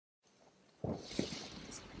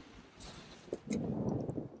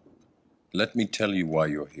Let me tell you why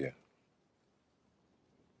you're here.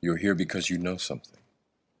 You're here because you know something.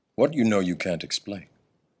 What you know you can't explain,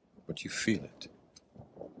 but you feel it.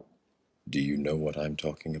 Do you know what I'm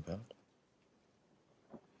talking about?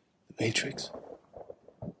 The Matrix.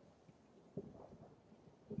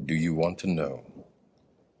 Do you want to know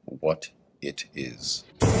what it is?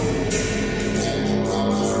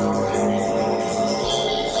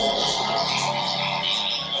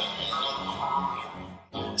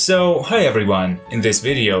 So, hi everyone! In this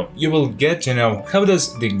video, you will get to know how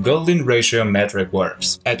does the golden ratio metric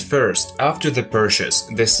works. At first, after the purchase,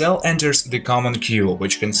 the cell enters the common queue,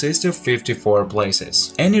 which consists of 54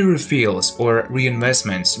 places. Any refills or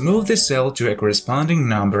reinvestments move the cell to a corresponding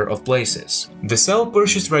number of places. The cell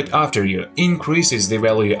purchased right after you increases the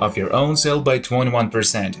value of your own cell by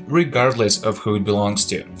 21%, regardless of who it belongs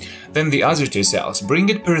to. Then the other two cells bring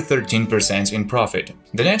it per 13% in profit.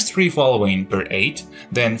 The next three following per 8,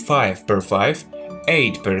 then 5 per 5,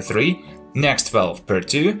 8 per 3, next 12 per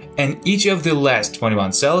 2, and each of the last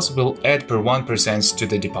 21 cells will add per 1% to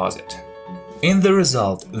the deposit. In the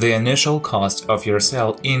result, the initial cost of your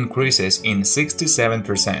cell increases in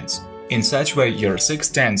 67%. In such way, your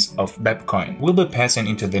 6/10 of BEP will be passing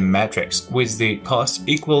into the matrix with the cost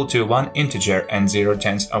equal to 1 integer and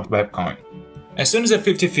 0/10 of BEP. As soon as the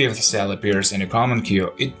 55th cell appears in a common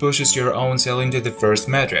queue, it pushes your own cell into the first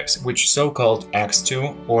matrix, which is so-called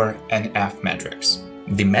X2 or an F matrix.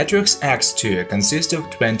 The matrix X2 consists of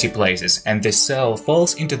 20 places, and the cell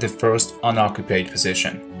falls into the first unoccupied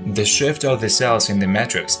position. The shift of the cells in the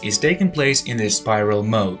matrix is taking place in the spiral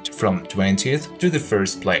mode from 20th to the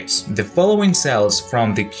first place. The following cells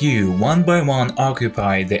from the queue one by one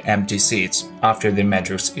occupy the empty seats. After the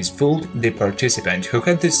matrix is full, the participant who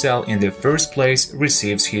had the cell in the first place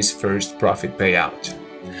receives his first profit payout.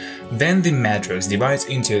 Then the matrix divides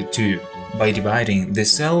into two. By dividing, the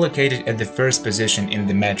cell located at the first position in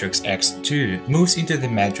the matrix X2 moves into the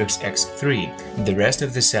matrix X3. The rest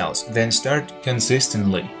of the cells then start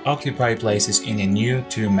consistently occupy places in the new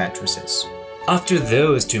two matrices. After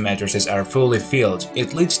those two matrices are fully filled,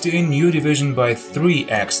 it leads to a new division by 3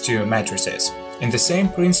 X2 matrices. In the same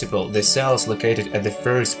principle, the cells located at the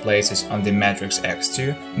first places on the matrix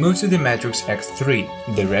X2 move to the matrix X3.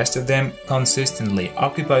 The rest of them consistently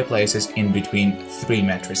occupy places in between 3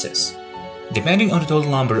 matrices. Depending on the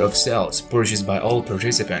total number of cells purchased by all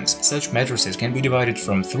participants, such matrices can be divided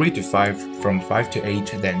from 3 to 5, from 5 to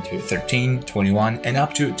 8, then to 13, 21, and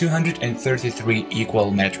up to 233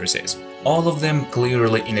 equal matrices, all of them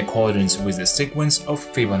clearly in accordance with the sequence of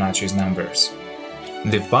Fibonacci's numbers.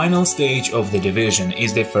 The final stage of the division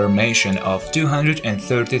is the formation of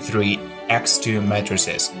 233 X2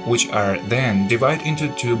 matrices, which are then divided into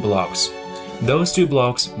 2 blocks. Those 2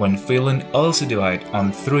 blocks, when filling, also divide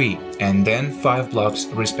on 3 and then 5 blocks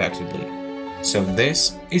respectively. So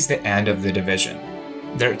this is the end of the division.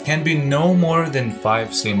 There can be no more than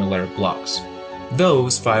 5 similar blocks.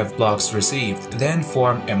 Those 5 blocks received then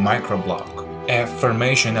form a microblock. A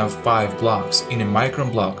formation of 5 blocks in a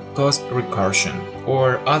microblock causes recursion,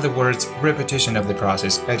 or other words, repetition of the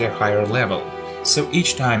process at a higher level. So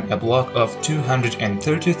each time a block of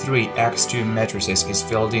 233 X2 matrices is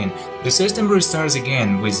filled in, the system restarts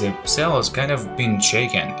again with the cells kind of being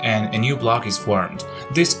shaken and a new block is formed.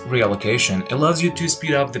 This reallocation allows you to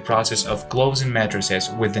speed up the process of closing matrices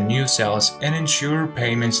with the new cells and ensure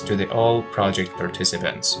payments to the all project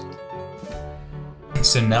participants.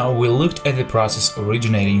 So now we looked at the process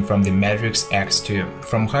originating from the matrix X2.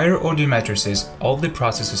 From higher order matrices, all the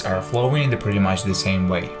processes are flowing in pretty much the same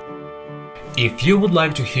way. If you would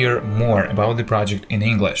like to hear more about the project in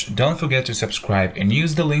English, don't forget to subscribe and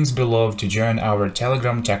use the links below to join our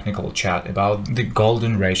Telegram technical chat about the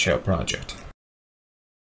Golden Ratio project.